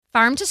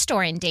Farm to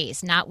store in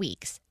days, not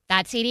weeks.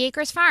 That's 80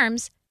 Acres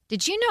Farms.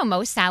 Did you know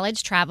most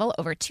salads travel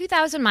over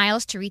 2,000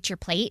 miles to reach your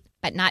plate?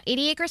 But not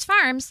 80 Acres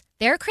Farms.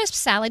 Their crisp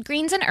salad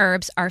greens and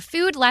herbs are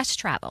food less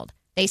traveled.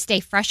 They stay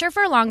fresher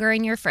for longer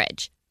in your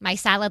fridge. My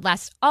salad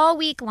lasts all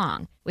week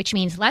long, which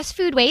means less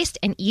food waste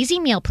and easy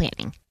meal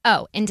planning.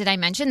 Oh, and did I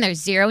mention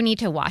there's zero need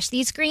to wash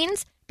these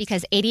greens?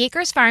 Because 80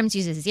 Acres Farms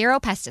uses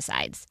zero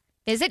pesticides.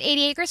 Visit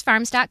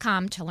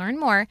 80acresfarms.com to learn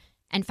more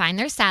and find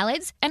their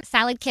salads and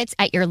salad kits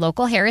at your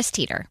local Harris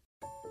Teeter.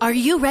 Are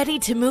you ready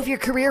to move your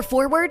career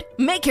forward?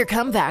 Make your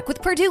comeback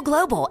with Purdue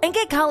Global and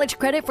get college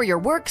credit for your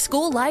work,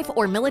 school life,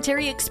 or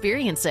military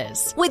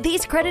experiences. With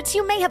these credits,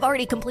 you may have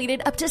already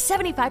completed up to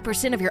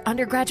 75% of your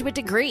undergraduate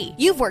degree.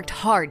 You've worked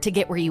hard to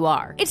get where you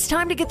are. It's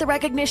time to get the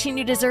recognition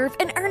you deserve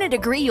and earn a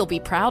degree you'll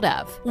be proud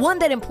of. One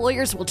that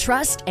employers will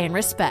trust and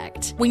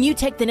respect. When you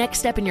take the next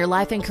step in your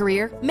life and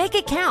career, make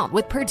it count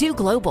with Purdue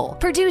Global,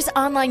 Purdue's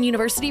online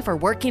university for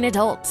working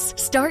adults.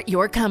 Start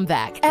your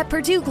comeback at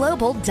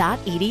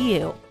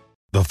purdueglobal.edu.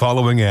 The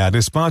following ad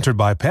is sponsored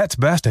by Pets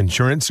Best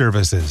Insurance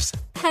Services.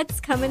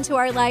 Pets come into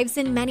our lives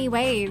in many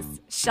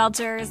ways.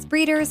 Shelters,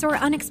 breeders, or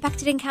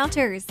unexpected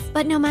encounters.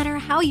 But no matter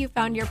how you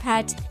found your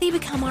pet, they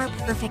become our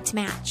perfect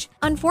match.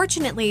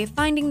 Unfortunately,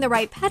 finding the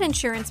right pet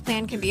insurance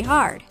plan can be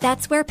hard.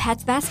 That's where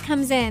Pets Best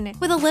comes in.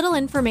 With a little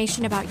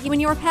information about you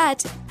and your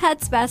pet,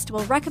 Pets Best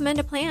will recommend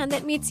a plan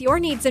that meets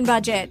your needs and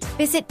budget.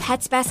 Visit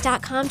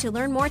PetsBest.com to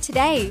learn more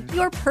today.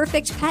 Your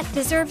perfect pet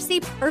deserves the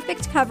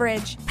perfect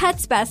coverage.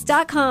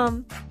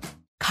 PetsBest.com.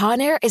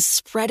 Conair is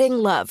spreading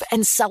love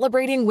and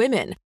celebrating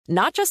women,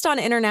 not just on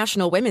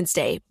International Women's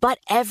Day, but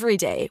every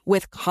day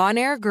with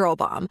Conair Girl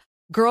Bomb.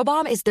 Girl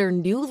Bomb is their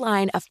new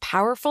line of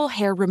powerful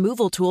hair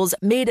removal tools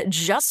made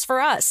just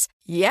for us.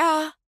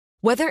 Yeah.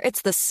 Whether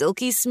it's the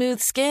silky smooth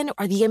skin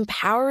or the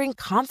empowering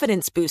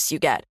confidence boost you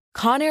get,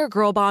 Conair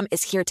Girl Bomb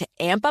is here to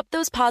amp up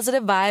those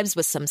positive vibes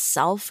with some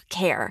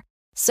self-care.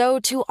 So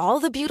to all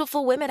the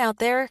beautiful women out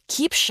there,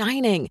 keep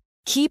shining,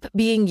 keep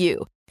being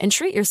you, and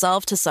treat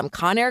yourself to some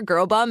Conair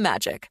Girl Bomb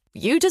magic.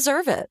 You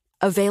deserve it.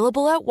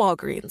 Available at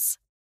Walgreens.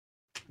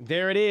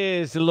 There it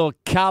is, a little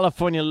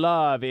California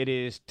love. It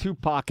is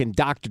Tupac and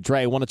Dr.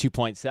 Dre,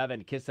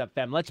 102.7 Kiss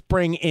FM. Let's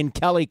bring in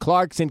Kelly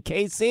Clarkson.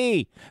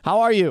 KC,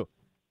 how are you?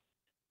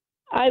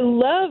 I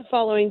love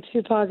following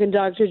Tupac and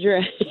Dr.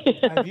 Dre.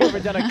 Have you ever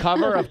done a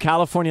cover of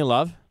California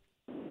Love?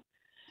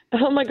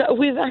 Oh my God,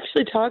 we've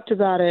actually talked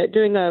about it,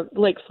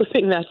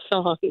 flipping that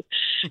song,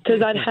 because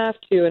I'd have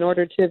to in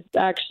order to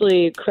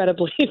actually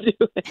credibly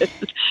do it.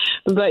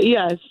 But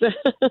yes,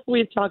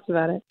 we've talked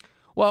about it.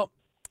 Well,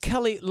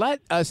 Kelly,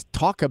 let us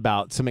talk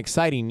about some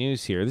exciting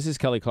news here. This is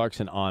Kelly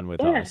Clarkson on with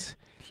us.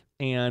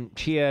 And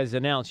she has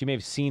announced, you may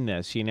have seen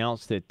this, she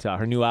announced that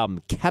her new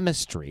album,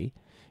 Chemistry,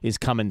 is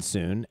coming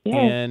soon. Yeah.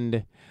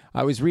 And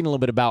I was reading a little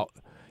bit about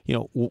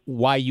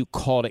why you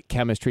called it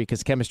chemistry,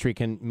 because chemistry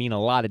can mean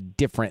a lot of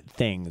different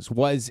things.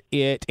 Was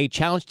it a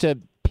challenge to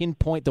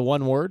pinpoint the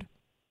one word?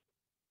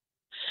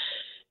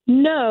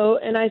 No,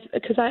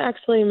 because I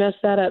actually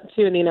messed that up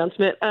too in the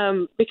announcement,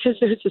 because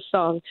there's a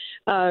song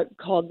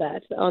called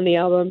that on the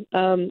album,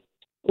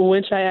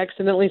 which I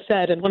accidentally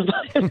said in one of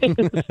my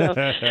meetings. So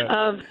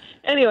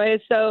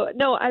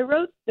I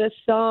wrote this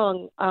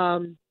song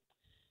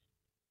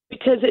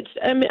because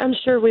I'm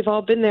sure we've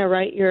all been there,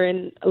 right? You're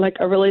in like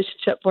a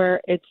relationship where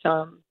it's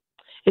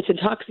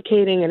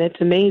intoxicating and it's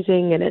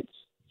amazing and it's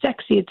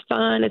sexy, it's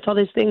fun, it's all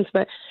these things,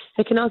 but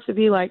it can also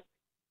be like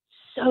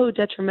so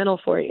detrimental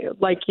for you.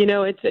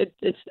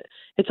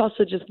 It's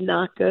also just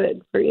not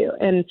good for you.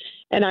 And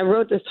I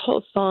wrote this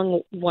whole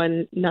song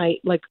one night,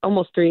 like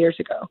almost 3 years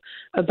ago,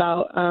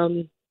 about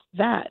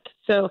that.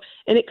 So,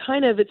 and it's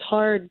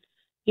hard,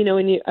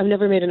 I've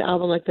never made an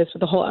album like this,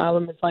 but the whole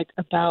album is like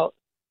about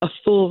a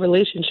full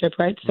relationship,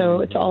 right? So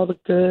it's all the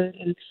good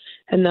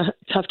and the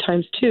tough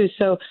times too.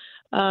 So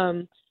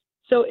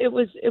it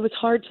was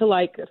hard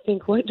to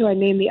think, what do I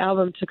name the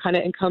album to kind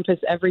of encompass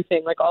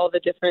everything, like all the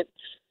different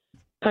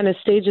kind of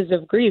stages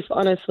of grief,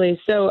 honestly.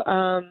 So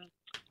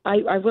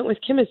I went with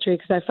Chemistry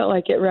because I felt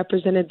like it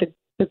represented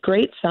the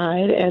great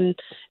side and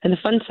the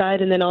fun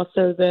side, and then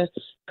also the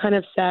kind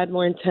of sad,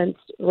 more intense,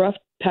 rough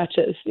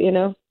patches,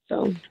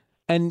 so.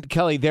 And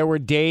Kelly, there were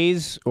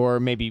days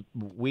or maybe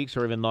weeks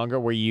or even longer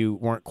where you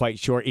weren't quite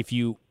sure if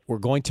you were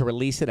going to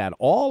release it at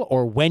all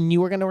or when you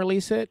were going to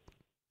release it?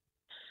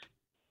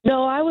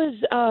 No, I was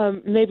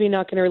maybe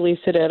not going to release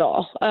it at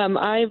all.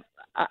 I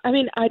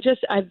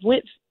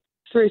went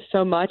through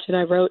so much and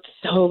I wrote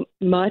so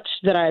much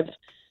that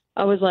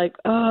I was like,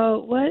 oh,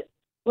 what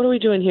are we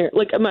doing here?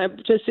 Like, am I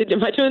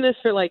doing this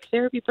for like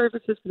therapy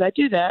purposes? Because I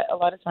do that a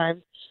lot of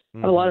times.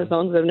 A lot of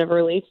songs I've never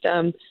released.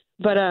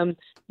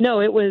 No,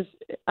 it was,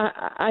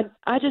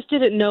 I just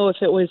didn't know if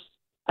it was,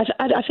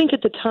 I think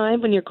at the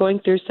time when you're going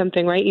through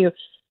something, right, you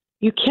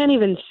can't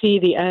even see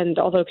the end,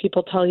 although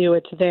people tell you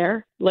it's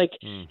there.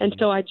 And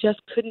so I just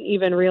couldn't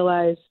even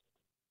realize,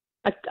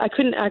 I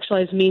couldn't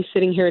actualize me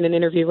sitting here in an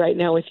interview right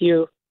now with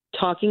you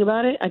talking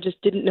about it. I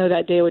just didn't know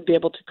that day would be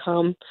able to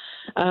come.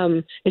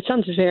 It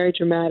sounds very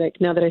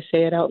dramatic now that I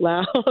say it out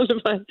loud,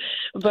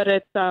 but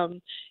it's,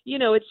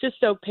 it's just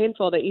so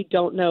painful that you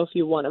don't know if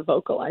you want to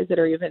vocalize it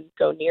or even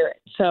go near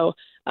it. So,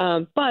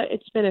 but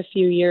it's been a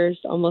few years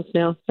almost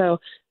now. So,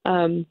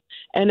 and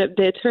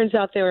it turns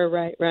out they were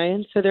right,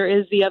 Ryan. So there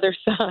is the other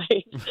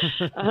side.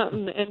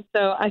 And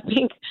so I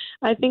think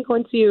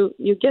once you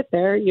get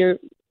there,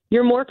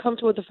 you're more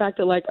comfortable with the fact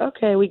that, like,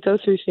 okay, we go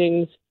through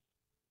things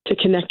to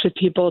connect with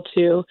people,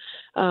 to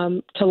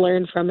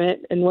learn from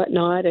it and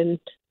whatnot. And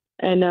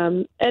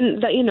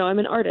that, I'm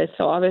an artist.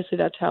 So obviously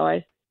that's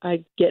how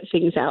I get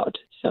things out.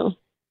 So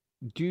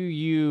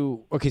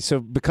so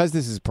because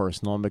this is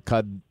personal and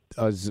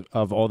because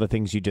of all the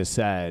things you just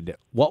said,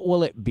 what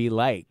will it be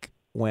like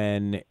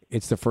when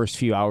it's the first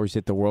few hours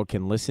that the world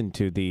can listen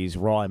to these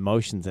raw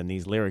emotions and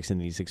these lyrics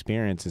and these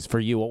experiences? For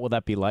you, what will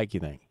that be like, you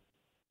think?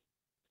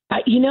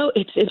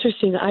 It's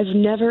interesting. I've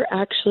never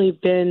actually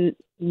been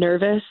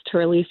nervous to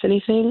release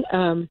anything.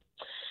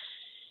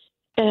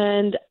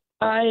 And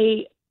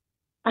I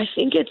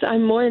think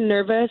I'm more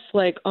nervous,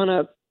 like on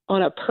a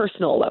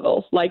personal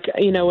level, like,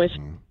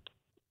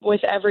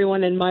 with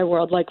everyone in my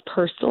world, like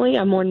personally,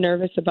 I'm more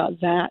nervous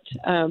about that,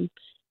 than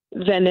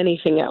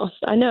anything else.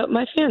 I know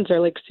my fans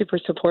are like super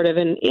supportive,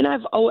 and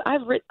I've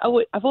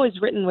always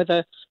written with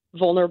a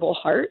vulnerable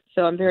heart.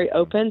 So I'm very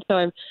open.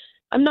 So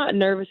I'm not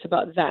nervous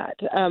about that.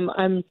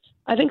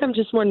 I think I'm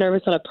just more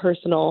nervous on a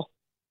personal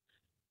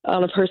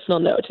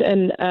note,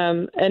 and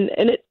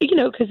it,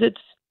 because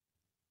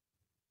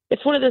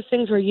it's one of those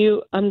things where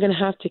I'm going to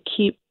have to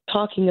keep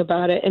talking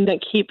about it and then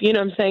keep,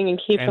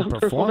 and keep on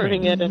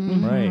performing it.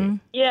 And, right.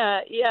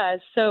 Yeah.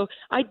 So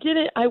I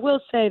will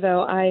say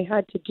though, I've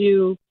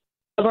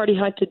already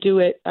had to do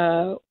it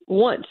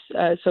once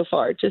so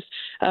far, just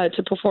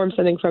to perform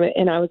something from it.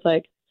 And I was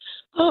like,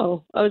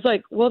 well,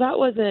 that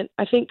wasn't,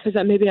 I think, because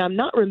maybe I'm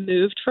not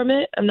removed from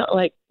it. I'm not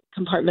like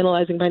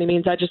compartmentalizing by any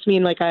means. I just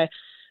mean like I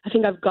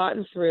think I've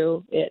gotten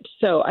through it.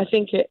 So I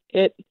think it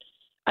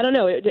I don't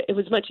know, it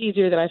was much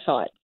easier than I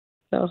thought.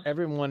 So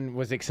everyone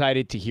was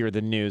excited to hear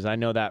the news. I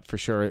know that for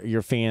sure.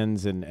 Your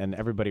fans and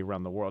everybody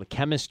around the world.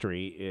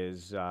 Chemistry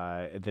is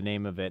the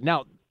name of it.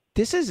 Now,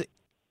 this is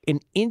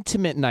an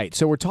intimate night.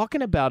 So we're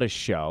talking about a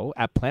show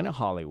at Planet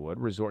Hollywood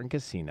Resort and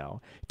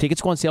Casino.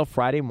 Tickets go on sale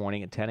Friday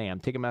morning at 10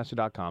 a.m.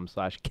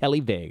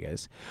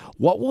 Ticketmaster.com/KellyVegas.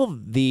 What will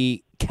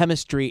the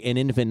chemistry and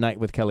intimate night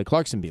with Kelly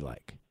Clarkson be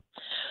like?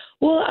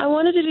 Well, I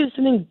wanted to do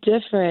something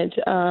different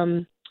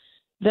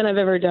than I've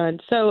ever done.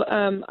 So,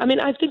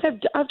 I think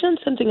I've done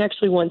something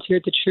actually once here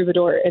at the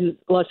Troubadour in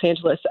Los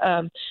Angeles,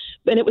 and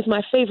it was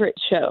my favorite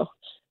show.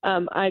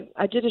 I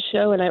did a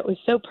show, and it was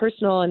so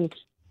personal, and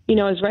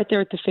I was right there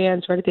with the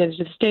fans, right at the edge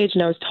of the stage,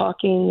 and I was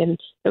talking, and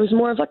it was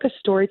more of like a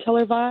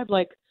storyteller vibe,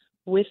 like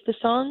with the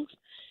songs,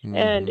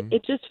 and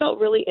it just felt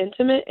really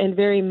intimate and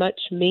very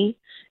much me.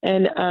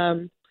 And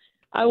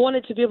I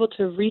wanted to be able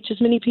to reach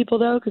as many people,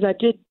 though, because I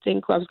did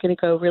think I was going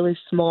to go really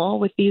small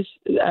with these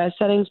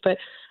settings, but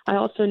I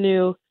also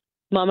knew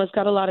Mama's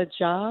got a lot of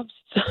jobs,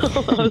 so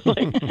I was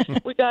like,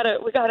 we gotta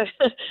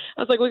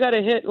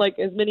hit like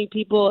as many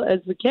people as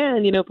we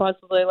can,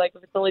 possibly like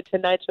if it's only 10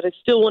 nights, but I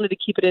still wanted to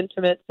keep it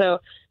intimate. So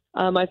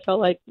I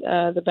felt like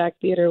the back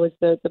theater was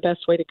the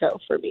best way to go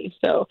for me.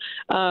 So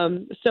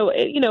it's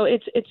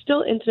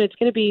still intimate. It's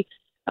going to be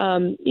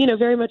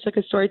very much like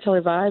a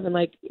storyteller vibe and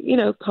like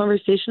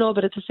conversational,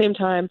 but at the same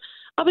time,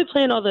 I'll be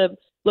playing all the.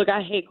 Look,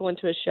 I hate going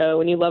to a show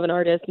when you love an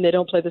artist and they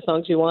don't play the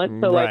songs you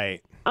want. So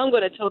like, I'm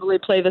going to totally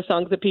play the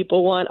songs that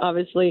people want,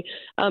 obviously.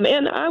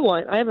 And I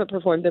haven't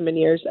performed them in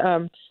years.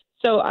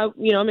 So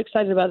I'm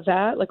excited about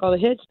that, like all the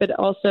hits, but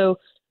also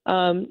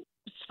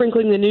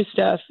sprinkling the new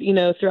stuff,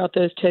 throughout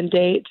those 10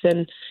 dates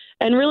and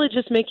really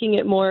just making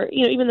it more,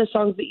 even the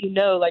songs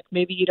that like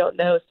maybe you don't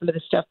know some of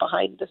the stuff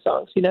behind the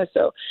songs,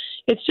 so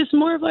it's just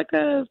more of like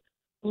a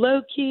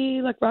low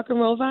key, like rock and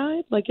roll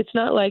vibe. Like it's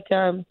not like,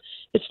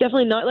 it's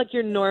definitely not like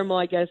your normal,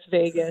 I guess,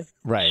 Vegas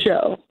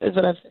show is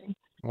what I'm saying.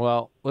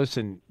 Well,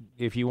 listen,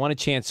 if you want a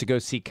chance to go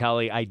see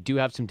Kelly, I do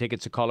have some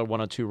tickets to Caller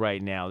 102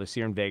 right now. This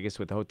year in Vegas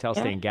with the hotel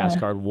stay and gas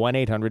card,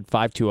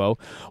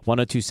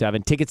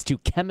 1-800-520-1027. Tickets to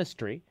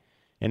Chemistry,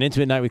 an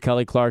intimate night with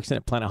Kelly Clarkson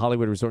at Planet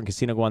Hollywood Resort and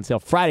Casino go on sale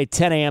Friday,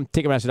 10 a.m.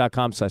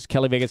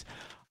 Ticketmaster.com/KellyVegas.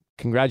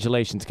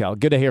 Congratulations, Kel.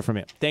 Good to hear from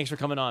you. Thanks for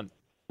coming on.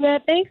 Yeah,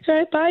 thanks.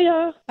 Right. Bye,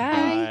 y'all.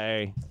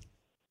 Bye.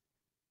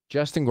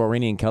 Justin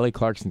Guarini and Kelly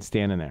Clarkson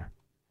standing there.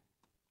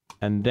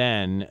 And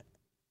then,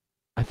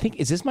 I think,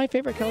 is this my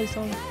favorite Kelly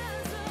song?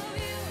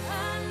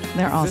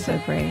 They're all so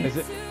great. Is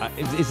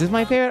this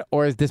my favorite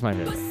or is this my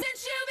favorite?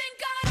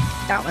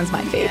 That one's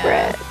my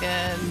favorite.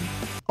 Good.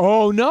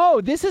 Oh, no.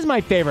 This is my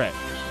favorite.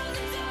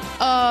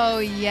 Oh,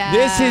 yeah.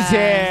 This is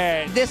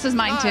it. This is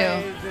mine,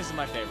 too. This is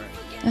my favorite.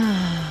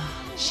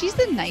 She's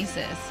the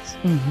nicest.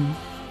 Mm-hmm.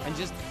 And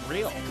just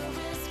real.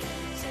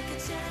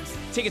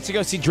 Tickets to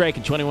go see Drake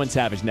and 21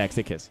 Savage next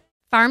at Kiss.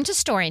 Farm to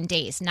store in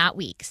days, not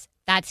weeks.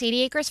 That's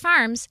 80 Acres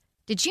Farms.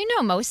 Did you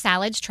know most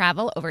salads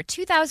travel over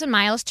 2,000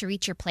 miles to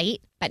reach your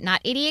plate? but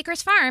not 80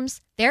 Acres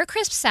Farms. Their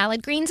crisp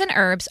salad greens and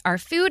herbs are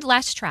food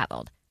less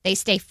traveled. They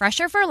stay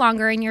fresher for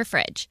longer in your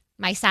fridge.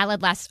 My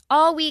salad lasts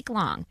all week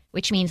long,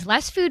 which means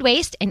less food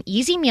waste and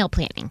easy meal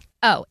planning.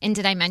 Oh, and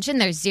did I mention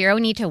there's zero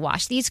need to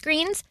wash these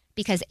greens?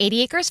 Because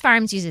 80 Acres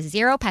Farms uses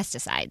zero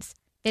pesticides.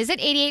 Visit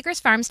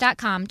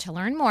 80acresfarms.com to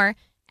learn more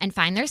and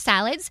find their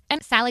salads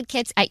and salad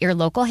kits at your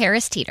local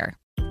Harris Teeter.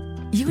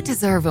 You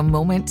deserve a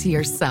moment to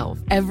yourself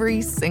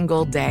every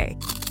single day.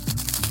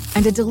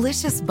 And a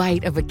delicious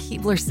bite of a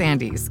Keebler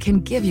Sandies can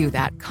give you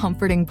that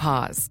comforting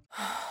pause.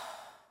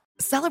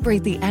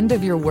 Celebrate the end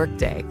of your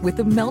workday with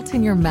the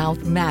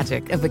melt-in-your-mouth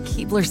magic of a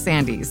Keebler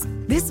Sandies.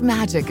 This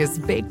magic is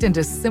baked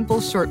into simple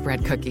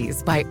shortbread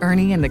cookies by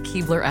Ernie and the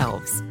Keebler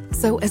Elves.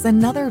 So as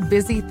another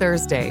busy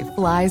Thursday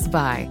flies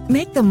by,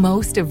 make the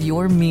most of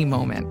your me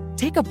moment.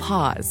 Take a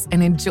pause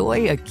and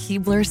enjoy a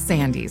Keebler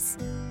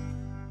Sandies.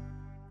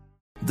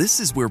 This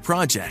is where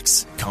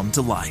projects come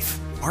to life.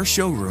 Our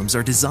showrooms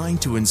are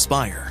designed to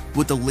inspire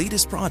with the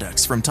latest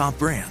products from top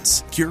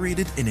brands,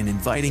 curated in an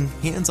inviting,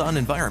 hands-on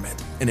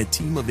environment, and a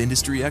team of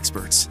industry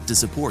experts to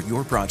support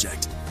your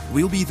project.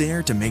 We'll be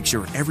there to make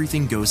sure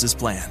everything goes as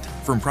planned,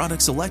 from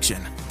product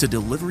selection to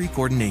delivery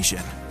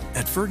coordination.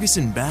 At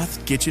Ferguson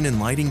Bath, Kitchen, and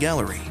Lighting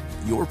Gallery,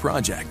 your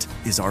project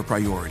is our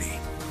priority.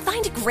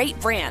 Find great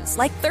brands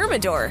like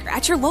Thermador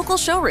at your local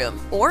showroom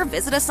or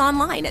visit us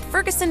online at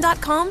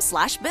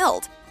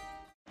ferguson.com/build.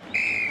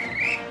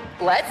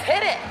 Let's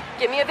hit it.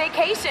 Give me a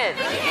vacation.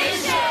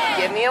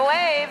 Give me a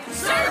wave.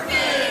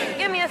 Surfing.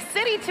 Give me a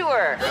city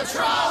tour. The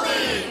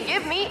trolley.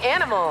 Give me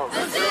animals.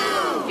 The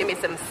zoo. Give me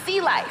some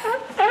sea life.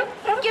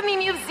 Give me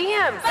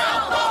museums.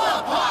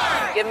 Balboa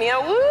Park. Give me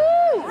a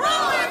woo.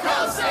 Roller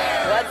coaster.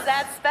 What's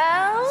that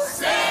spell?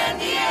 San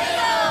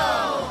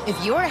Diego.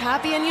 If you're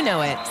happy and you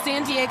know it,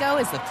 San Diego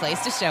is the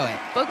place to show it.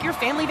 Book your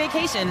family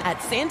vacation at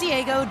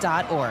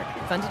sandiego.org.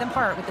 Funded in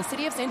part with the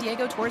City of San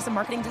Diego Tourism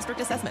Marketing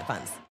District Assessment Funds.